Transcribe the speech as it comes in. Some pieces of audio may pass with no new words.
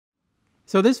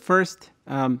So this first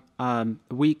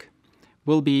week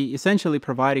will be essentially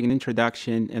providing an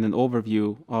introduction and an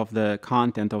overview of the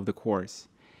content of the course.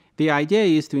 The idea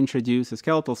is to introduce a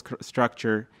skeletal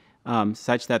structure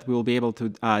such that we will be able to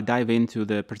dive into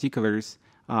the particulars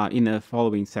in the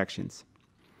following sections.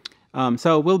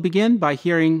 So we'll begin by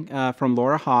hearing from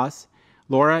Laura Haas.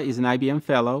 Laura is an IBM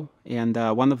fellow and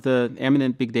one of the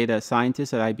eminent big data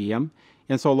scientists at IBM.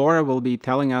 And so Laura will be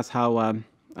telling us how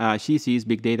she sees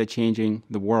big data changing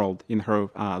the world in her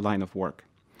line of work.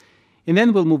 And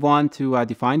then we'll move on to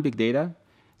define big data.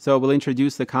 So we'll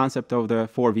introduce the concept of the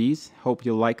 4 V's. Hope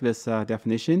you'll like this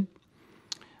definition.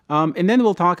 And then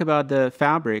we'll talk about the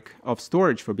fabric of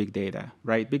storage for big data,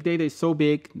 right? Big data is so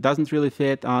big, doesn't really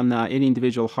fit on any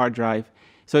individual hard drive.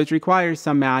 So it requires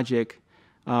some magic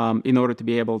in order to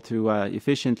be able to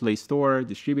efficiently store,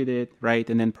 distribute it, right,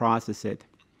 and then process it.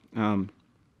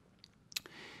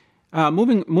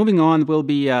 Moving on, we'll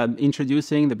be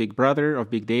introducing the big brother of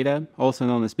big data, also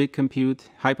known as big compute,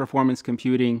 high-performance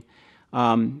computing.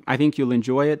 I think you'll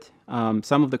enjoy it.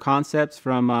 Some of the concepts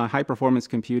from high-performance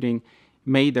computing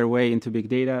made their way into big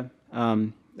data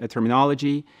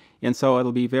terminology, and so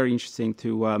it'll be very interesting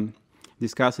to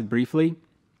discuss it briefly.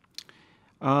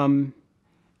 And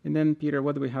then, Peter,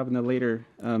 what do we have in the later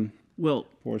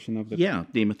portion of the... Yeah,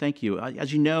 Dima, thank you.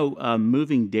 As you know,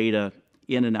 moving data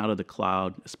in and out of the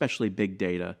cloud, especially big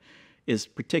data, is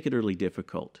particularly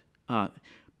difficult,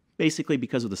 basically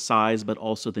because of the size, but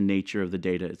also the nature of the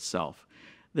data itself.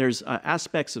 There's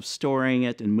aspects of storing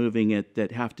it and moving it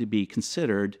that have to be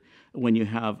considered when you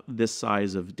have this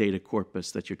size of data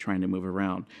corpus that you're trying to move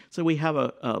around. So we have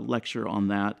a lecture on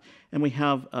that, and we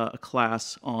have a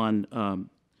class on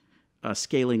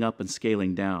scaling up and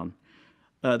scaling down.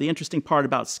 The interesting part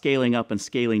about scaling up and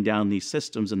scaling down these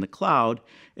systems in the cloud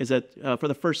is that for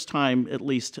the first time, at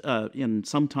least in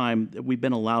some time, we've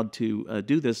been allowed to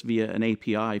do this via an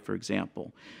API, for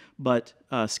example. But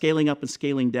scaling up and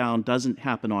scaling down doesn't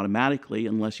happen automatically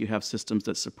unless you have systems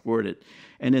that support it.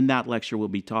 And in that lecture, we'll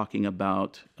be talking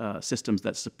about systems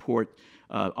that support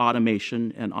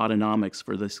automation and autonomics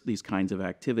for these kinds of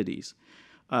activities.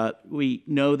 We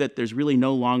know that there's really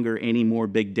no longer any more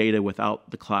big data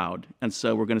without the cloud. And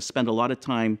so we're going to spend a lot of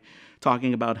time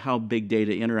talking about how big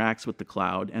data interacts with the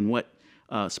cloud and what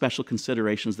special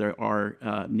considerations there are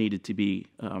needed to be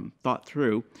thought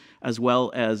through, as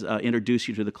well as introduce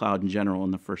you to the cloud in general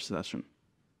in the first session.